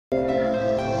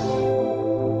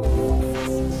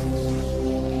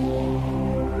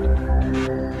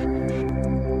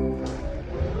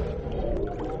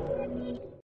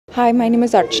Hi, my name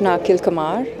is Archana Akhil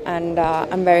Kumar and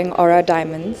I'm wearing ORRA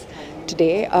diamonds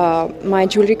today. My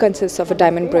jewelry consists of a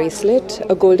diamond bracelet,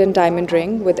 a golden diamond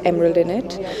ring with emerald in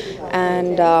it,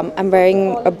 and I'm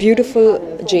wearing a beautiful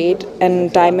jade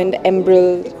and diamond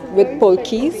emerald with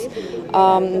polkis.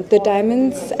 The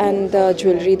diamonds and the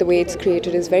jewelry, the way it's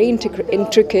created, is very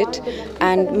intricate,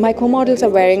 and my co-models are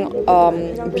wearing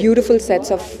beautiful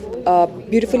sets of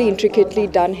beautifully intricately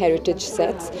done heritage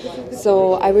sets.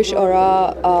 So I wish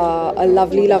Aura a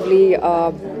lovely, lovely.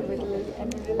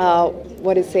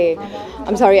 What to say?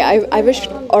 I'm sorry. I wish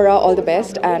Aura all the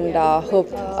best and hope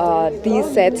these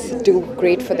sets do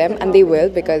great for them, and they will,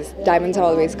 because diamonds are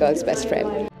always girls' best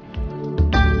friend.